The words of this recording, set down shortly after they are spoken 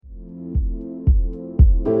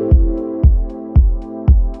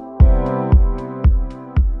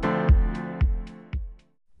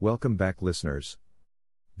Welcome back, listeners.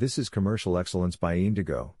 This is Commercial Excellence by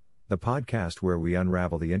Indigo, the podcast where we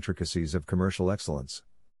unravel the intricacies of commercial excellence.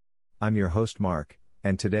 I'm your host, Mark,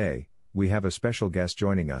 and today, we have a special guest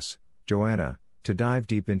joining us, Joanna, to dive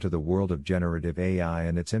deep into the world of generative AI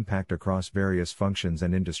and its impact across various functions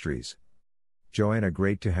and industries. Joanna,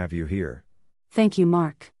 great to have you here. Thank you,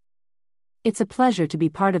 Mark. It's a pleasure to be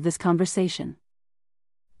part of this conversation.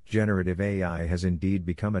 Generative AI has indeed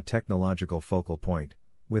become a technological focal point,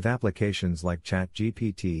 with applications like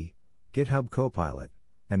ChatGPT, GitHub Copilot,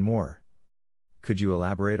 and more. Could you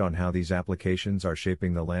elaborate on how these applications are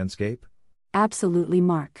shaping the landscape? Absolutely,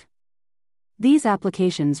 Mark. These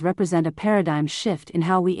applications represent a paradigm shift in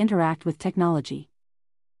how we interact with technology.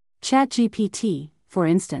 ChatGPT, for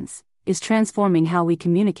instance, is transforming how we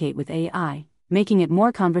communicate with AI, making it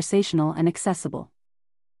more conversational and accessible.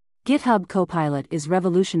 GitHub Copilot is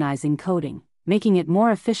revolutionizing coding, making it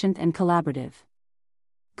more efficient and collaborative.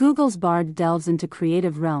 Google's Bard delves into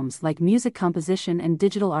creative realms like music composition and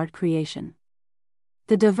digital art creation.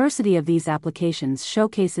 The diversity of these applications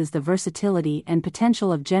showcases the versatility and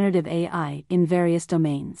potential of generative AI in various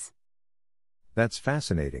domains. That's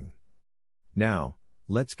fascinating. Now,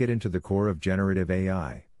 let's get into the core of generative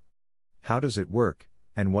AI. How does it work,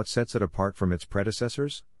 and what sets it apart from its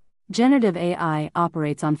predecessors? Generative AI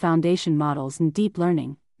operates on foundation models and deep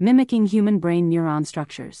learning, mimicking human brain neuron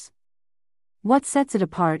structures. What sets it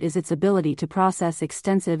apart is its ability to process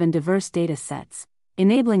extensive and diverse data sets,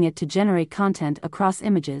 enabling it to generate content across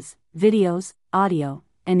images, videos, audio,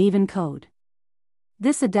 and even code.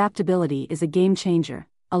 This adaptability is a game changer,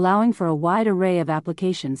 allowing for a wide array of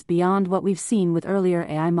applications beyond what we've seen with earlier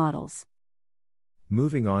AI models.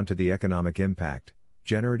 Moving on to the economic impact,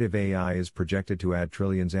 generative AI is projected to add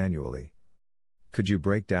trillions annually. Could you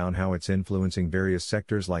break down how it's influencing various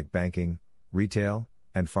sectors like banking, retail,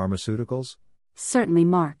 and pharmaceuticals? Certainly,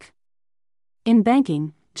 Mark. In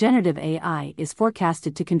banking, generative AI is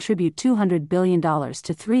forecasted to contribute $200 billion to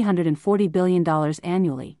 $340 billion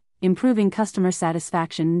annually, improving customer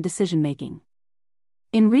satisfaction and decision-making.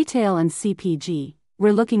 In retail and CPG,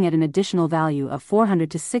 we're looking at an additional value of $400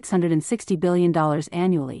 to $660 billion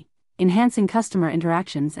annually, enhancing customer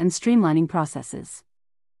interactions and streamlining processes.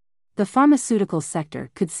 The pharmaceutical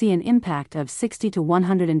sector could see an impact of $60 to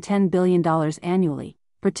 $110 billion annually,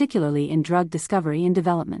 particularly in drug discovery and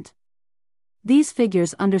development. These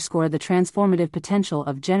figures underscore the transformative potential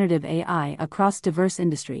of generative AI across diverse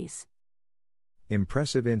industries.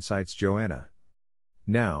 Impressive insights, Joanna.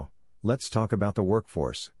 Now, let's talk about the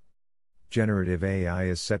workforce. Generative AI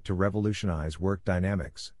is set to revolutionize work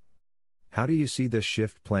dynamics. How do you see this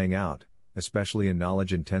shift playing out, especially in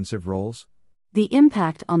knowledge-intensive roles? The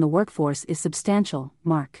impact on the workforce is substantial,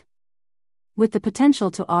 Mark. With the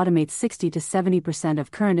potential to automate 60 to 70%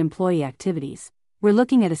 of current employee activities, we're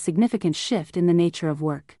looking at a significant shift in the nature of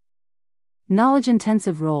work.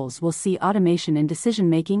 Knowledge-intensive roles will see automation in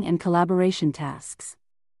decision-making and collaboration tasks.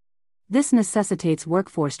 This necessitates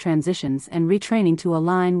workforce transitions and retraining to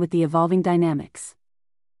align with the evolving dynamics.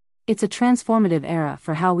 It's a transformative era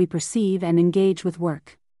for how we perceive and engage with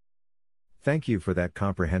work. Thank you for that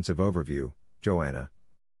comprehensive overview, Joanna.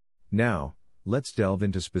 Now, let's delve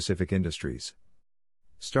into specific industries.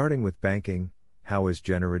 Starting with banking, how is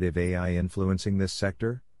generative AI influencing this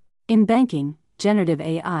sector? In banking, generative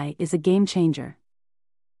AI is a game changer.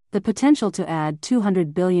 The potential to add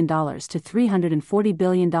 $200 billion to $340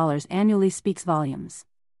 billion annually speaks volumes.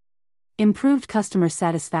 Improved customer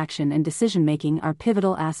satisfaction and decision-making are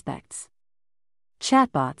pivotal aspects.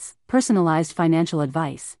 Chatbots, personalized financial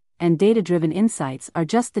advice, and data-driven insights are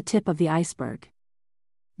just the tip of the iceberg.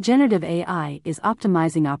 Generative AI is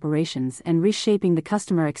optimizing operations and reshaping the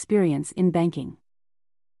customer experience in banking.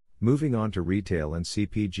 Moving on to retail and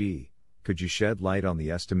CPG, could you shed light on the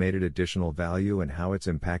estimated additional value and how it's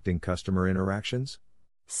impacting customer interactions?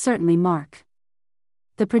 Certainly, Mark.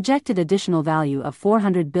 The projected additional value of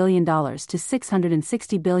 $400 billion to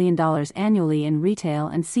 $660 billion annually in retail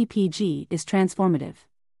and CPG is transformative.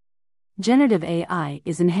 Generative AI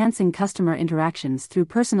is enhancing customer interactions through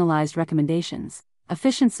personalized recommendations,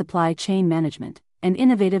 efficient supply chain management, and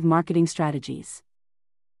innovative marketing strategies.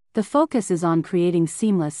 The focus is on creating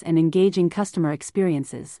seamless and engaging customer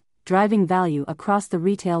experiences, driving value across the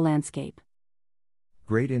retail landscape.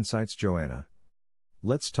 Great insights, Joanna.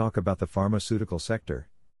 Let's talk about the pharmaceutical sector.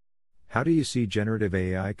 How do you see generative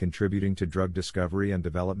AI contributing to drug discovery and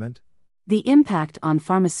development? The impact on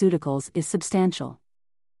pharmaceuticals is substantial.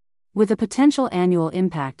 With a potential annual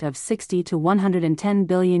impact of $60 to $110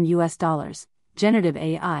 billion, generative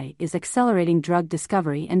AI is accelerating drug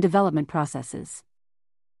discovery and development processes.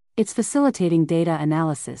 It's facilitating data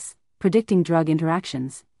analysis, predicting drug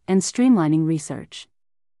interactions, and streamlining research.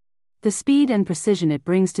 The speed and precision it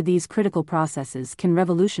brings to these critical processes can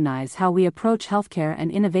revolutionize how we approach healthcare and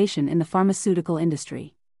innovation in the pharmaceutical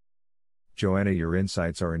industry. Joanna, your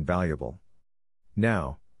insights are invaluable.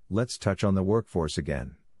 Now, let's touch on the workforce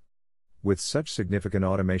again. With such significant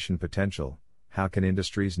automation potential, how can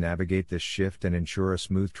industries navigate this shift and ensure a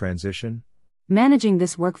smooth transition? Managing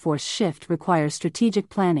this workforce shift requires strategic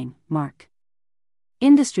planning, Mark.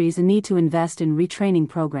 Industries need to invest in retraining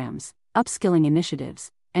programs, upskilling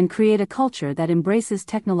initiatives, and create a culture that embraces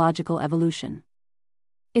technological evolution.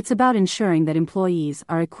 It's about ensuring that employees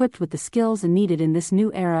are equipped with the skills needed in this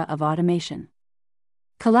new era of automation.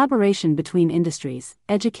 Collaboration between industries,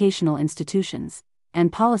 educational institutions, and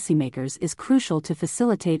policymakers is crucial to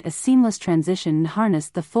facilitate a seamless transition and harness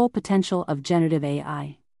the full potential of generative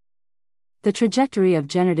AI. The trajectory of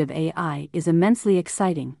generative AI is immensely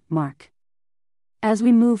exciting, Mark. As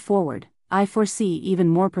we move forward, I foresee even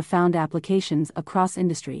more profound applications across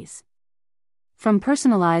industries. From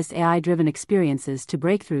personalized AI-driven experiences to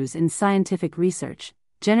breakthroughs in scientific research,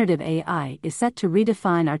 generative AI is set to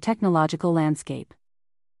redefine our technological landscape.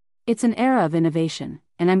 It's an era of innovation,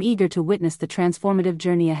 and I'm eager to witness the transformative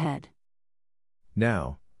journey ahead.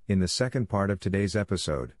 Now, in the second part of today's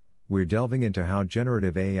episode, we're delving into how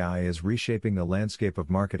generative AI is reshaping the landscape of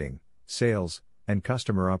marketing, sales, and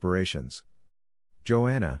customer operations.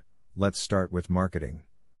 Joanna, let's start with marketing.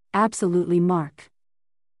 Absolutely, Mark.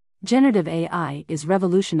 Generative AI is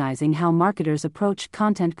revolutionizing how marketers approach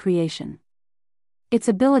content creation. Its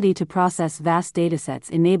ability to process vast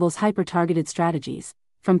datasets enables hyper-targeted strategies,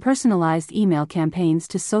 from personalized email campaigns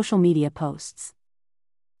to social media posts.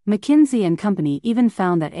 McKinsey & Company even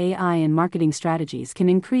found that AI in marketing strategies can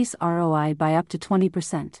increase ROI by up to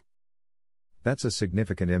 20%. That's a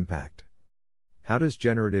significant impact. How does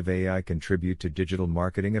generative AI contribute to digital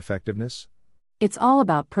marketing effectiveness? It's all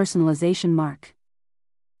about personalization, Mark.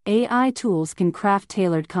 AI tools can craft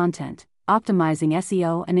tailored content, optimizing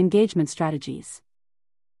SEO and engagement strategies.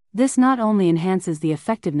 This not only enhances the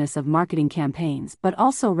effectiveness of marketing campaigns but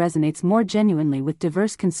also resonates more genuinely with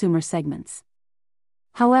diverse consumer segments.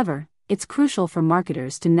 However, it's crucial for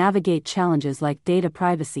marketers to navigate challenges like data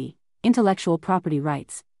privacy, intellectual property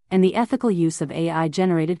rights, and the ethical use of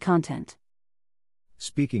AI-generated content.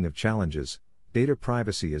 Speaking of challenges, data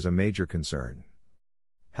privacy is a major concern.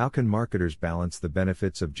 How can marketers balance the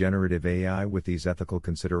benefits of generative AI with these ethical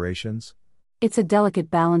considerations? It's a delicate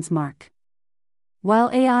balance, Mark.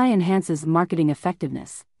 While AI enhances marketing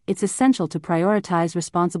effectiveness, it's essential to prioritize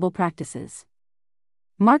responsible practices.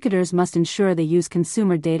 Marketers must ensure they use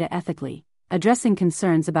consumer data ethically, addressing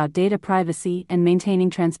concerns about data privacy and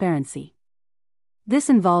maintaining transparency. This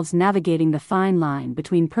involves navigating the fine line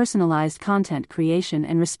between personalized content creation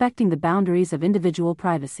and respecting the boundaries of individual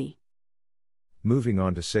privacy. Moving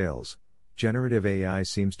on to sales, generative AI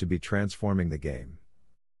seems to be transforming the game.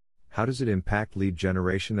 How does it impact lead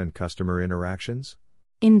generation and customer interactions?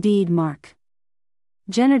 Indeed, Mark.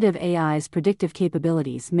 Generative AI's predictive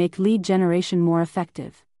capabilities make lead generation more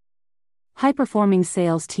effective. High-performing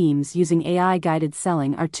sales teams using AI-guided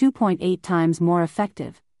selling are 2.8 times more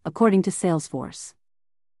effective, according to Salesforce.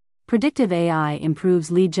 Predictive AI improves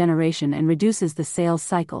lead generation and reduces the sales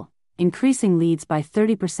cycle, increasing leads by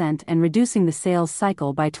 30% and reducing the sales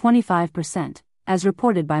cycle by 25%, as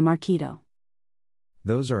reported by Marketo.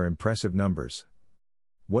 Those are impressive numbers.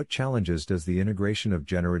 What challenges does the integration of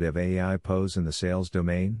generative AI pose in the sales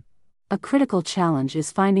domain? A critical challenge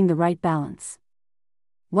is finding the right balance.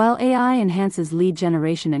 While AI enhances lead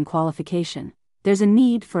generation and qualification, there's a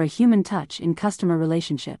need for a human touch in customer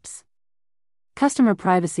relationships. Customer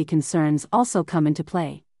privacy concerns also come into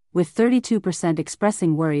play, with 32%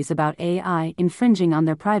 expressing worries about AI infringing on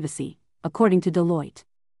their privacy, according to Deloitte.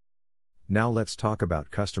 Now let's talk about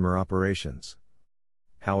customer operations.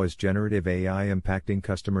 How is generative AI impacting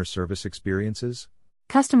customer service experiences?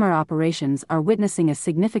 Customer operations are witnessing a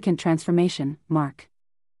significant transformation, Mark.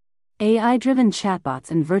 AI-driven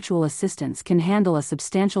chatbots and virtual assistants can handle a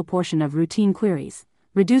substantial portion of routine queries,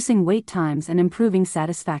 reducing wait times and improving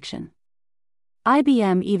satisfaction.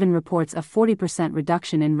 IBM even reports a 40%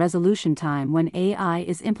 reduction in resolution time when AI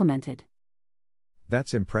is implemented.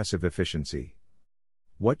 That's impressive efficiency.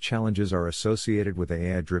 What challenges are associated with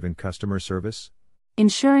AI-driven customer service?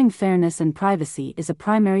 Ensuring fairness and privacy is a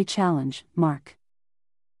primary challenge, Mark.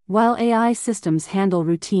 While AI systems handle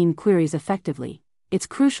routine queries effectively, it's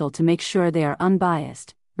crucial to make sure they are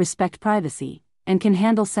unbiased, respect privacy, and can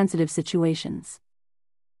handle sensitive situations.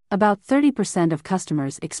 About 30% of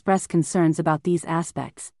customers express concerns about these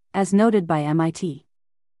aspects, as noted by MIT.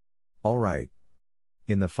 All right.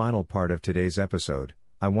 In the final part of today's episode,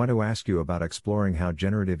 I want to ask you about exploring how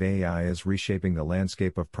generative AI is reshaping the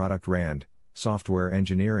landscape of product RAND, software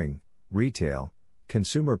engineering, retail,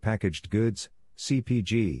 consumer packaged goods,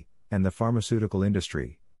 CPG, and the pharmaceutical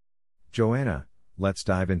industry. Joanna, let's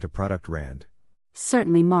dive into product RAND.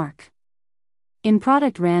 Certainly, Mark. In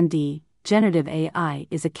product R&D, generative AI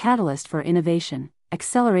is a catalyst for innovation,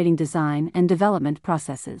 accelerating design and development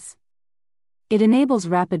processes. It enables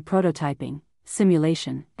rapid prototyping,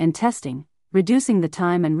 simulation, and testing, reducing the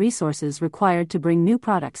time and resources required to bring new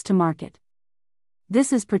products to market.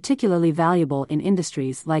 This is particularly valuable in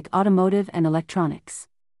industries like automotive and electronics.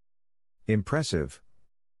 Impressive.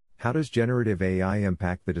 How does generative AI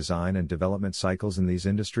impact the design and development cycles in these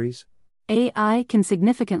industries? AI can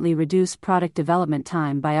significantly reduce product development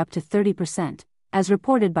time by up to 30%, as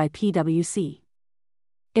reported by PwC.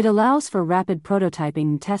 It allows for rapid prototyping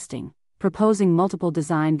and testing, proposing multiple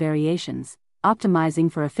design variations,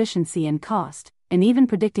 optimizing for efficiency and cost, and even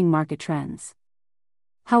predicting market trends.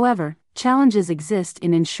 However, challenges exist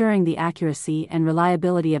in ensuring the accuracy and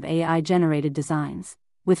reliability of AI-generated designs,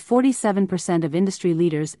 with 47% of industry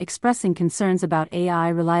leaders expressing concerns about AI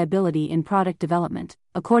reliability in product development,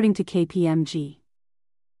 according to KPMG.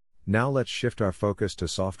 Now let's shift our focus to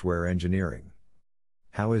software engineering.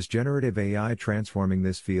 How is generative AI transforming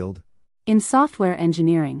this field? In software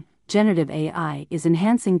engineering, generative AI is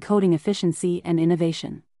enhancing coding efficiency and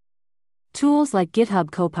innovation. Tools like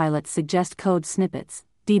GitHub Copilot suggest code snippets,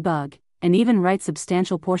 debug, and even write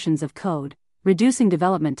substantial portions of code, reducing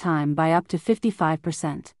development time by up to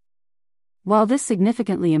 55%. While this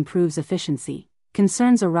significantly improves efficiency,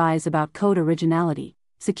 concerns arise about code originality,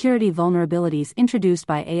 security vulnerabilities introduced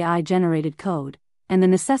by AI-generated code, and the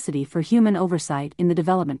necessity for human oversight in the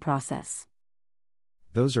development process.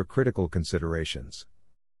 Those are critical considerations.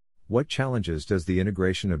 What challenges does the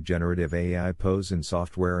integration of generative AI pose in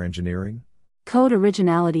software engineering? Code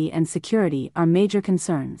originality and security are major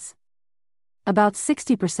concerns. About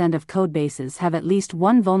 60% of codebases have at least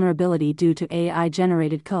one vulnerability due to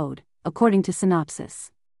AI-generated code, according to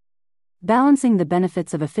Synopsys. Balancing the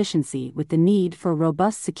benefits of efficiency with the need for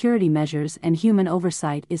robust security measures and human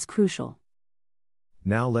oversight is crucial.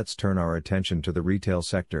 Now let's turn our attention to the retail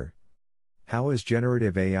sector. How is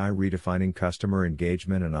generative AI redefining customer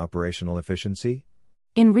engagement and operational efficiency?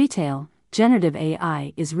 In retail, generative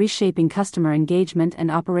AI is reshaping customer engagement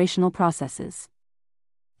and operational processes.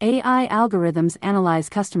 AI algorithms analyze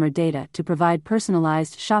customer data to provide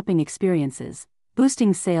personalized shopping experiences,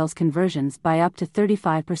 boosting sales conversions by up to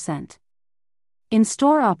 35%. In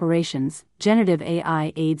store operations, generative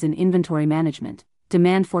AI aids in inventory management,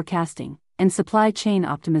 demand forecasting, and supply chain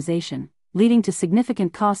optimization, leading to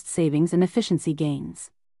significant cost savings and efficiency gains.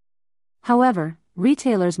 However,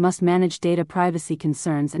 retailers must manage data privacy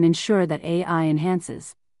concerns and ensure that AI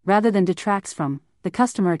enhances, rather than detracts from, the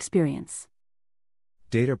customer experience.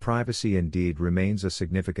 Data privacy indeed remains a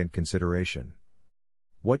significant consideration.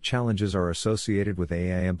 What challenges are associated with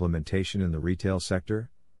AI implementation in the retail sector?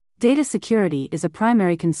 Data security is a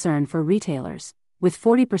primary concern for retailers, with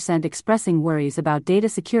 40% expressing worries about data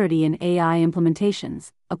security in AI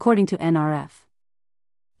implementations, according to NRF.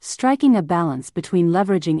 Striking a balance between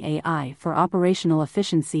leveraging AI for operational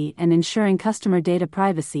efficiency and ensuring customer data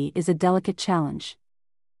privacy is a delicate challenge.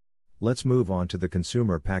 Let's move on to the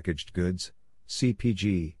consumer packaged goods,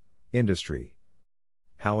 CPG, industry.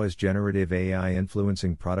 How is generative AI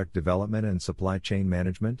influencing product development and supply chain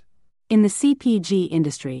management? In the CPG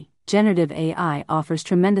industry, generative AI offers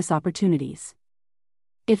tremendous opportunities.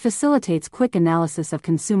 It facilitates quick analysis of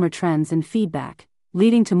consumer trends and feedback,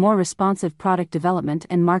 leading to more responsive product development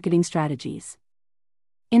and marketing strategies.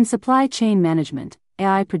 In supply chain management,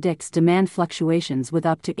 AI predicts demand fluctuations with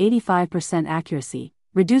up to 85% accuracy,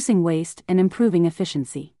 reducing waste and improving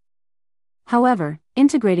efficiency. However,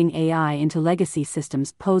 integrating AI into legacy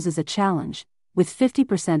systems poses a challenge, with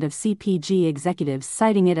 50% of CPG executives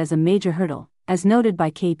citing it as a major hurdle, as noted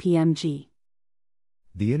by KPMG.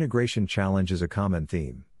 The integration challenge is a common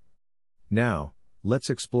theme. Now, let's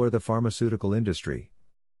explore the pharmaceutical industry.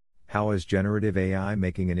 How is generative AI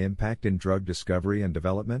making an impact in drug discovery and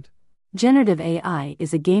development? Generative AI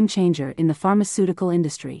is a game changer in the pharmaceutical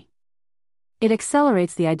industry. It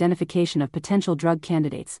accelerates the identification of potential drug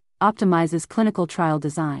candidates, optimizes clinical trial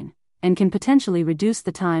design, and can potentially reduce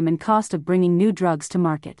the time and cost of bringing new drugs to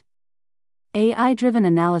market. AI-driven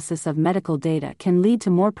analysis of medical data can lead to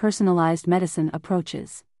more personalized medicine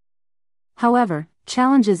approaches. However,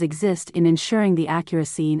 challenges exist in ensuring the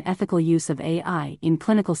accuracy and ethical use of AI in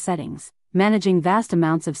clinical settings, managing vast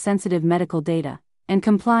amounts of sensitive medical data, and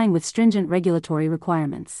complying with stringent regulatory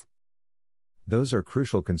requirements. Those are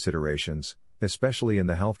crucial considerations, especially in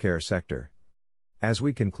the healthcare sector. As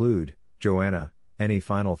we conclude, Joanna, any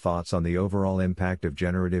final thoughts on the overall impact of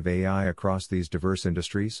generative AI across these diverse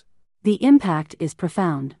industries? The impact is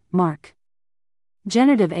profound, Mark.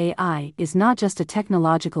 Generative AI is not just a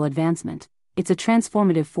technological advancement, it's a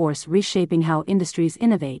transformative force reshaping how industries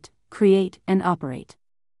innovate, create, and operate.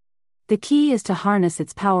 The key is to harness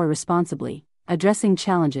its power responsibly, addressing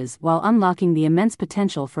challenges while unlocking the immense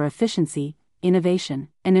potential for efficiency, innovation,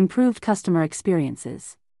 and improved customer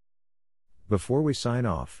experiences. Before we sign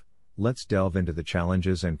off, let's delve into the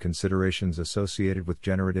challenges and considerations associated with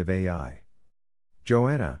generative AI.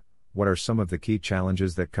 Joanna, what are some of the key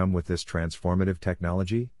challenges that come with this transformative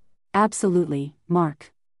technology? Absolutely,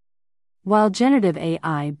 Mark. While generative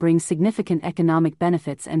AI brings significant economic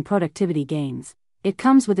benefits and productivity gains, it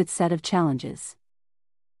comes with its set of challenges.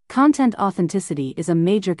 Content authenticity is a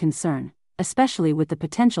major concern, especially with the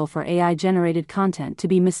potential for AI-generated content to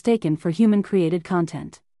be mistaken for human-created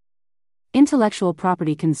content. Intellectual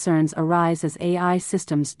property concerns arise as AI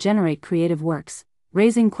systems generate creative works,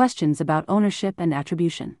 raising questions about ownership and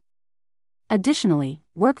attribution. Additionally,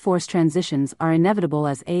 workforce transitions are inevitable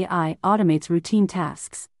as AI automates routine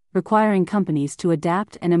tasks, requiring companies to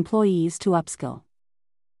adapt and employees to upskill.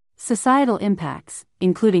 Societal impacts,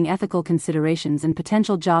 including ethical considerations and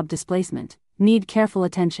potential job displacement, need careful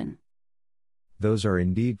attention. Those are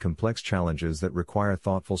indeed complex challenges that require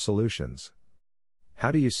thoughtful solutions.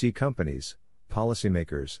 How do you see companies,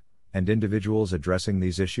 policymakers, and individuals addressing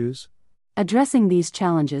these issues? Addressing these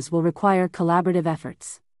challenges will require collaborative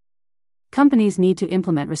efforts. Companies need to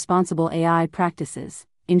implement responsible AI practices,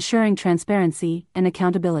 ensuring transparency and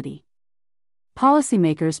accountability.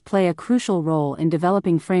 Policymakers play a crucial role in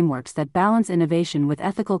developing frameworks that balance innovation with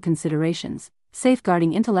ethical considerations,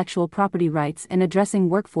 safeguarding intellectual property rights and addressing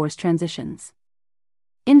workforce transitions.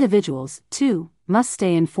 Individuals, too, must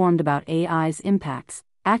stay informed about AI's impacts,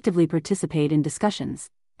 actively participate in discussions,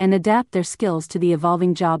 and adapt their skills to the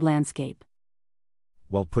evolving job landscape.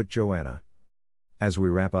 Well put, Joanna. As we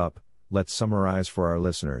wrap up, let's summarize for our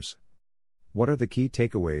listeners. What are the key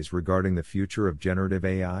takeaways regarding the future of generative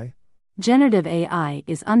AI? Generative AI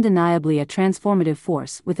is undeniably a transformative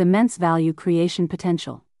force with immense value creation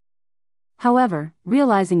potential. However,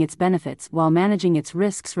 realizing its benefits while managing its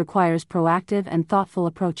risks requires proactive and thoughtful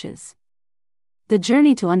approaches. The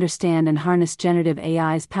journey to understand and harness generative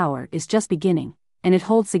AI's power is just beginning, and it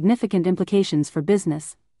holds significant implications for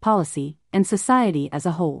business, policy, and society as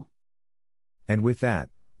a whole. And with that,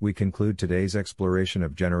 we conclude today's exploration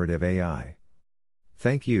of generative AI.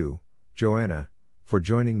 Thank you, Joanna, for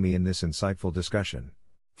joining me in this insightful discussion.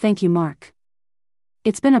 Thank you, Mark.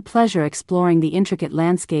 It's been a pleasure exploring the intricate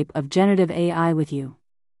landscape of generative AI with you.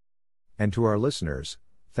 And to our listeners,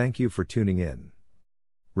 thank you for tuning in.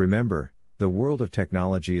 Remember, the world of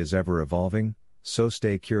technology is ever evolving, so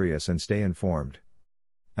stay curious and stay informed.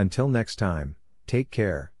 Until next time, take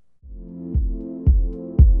care.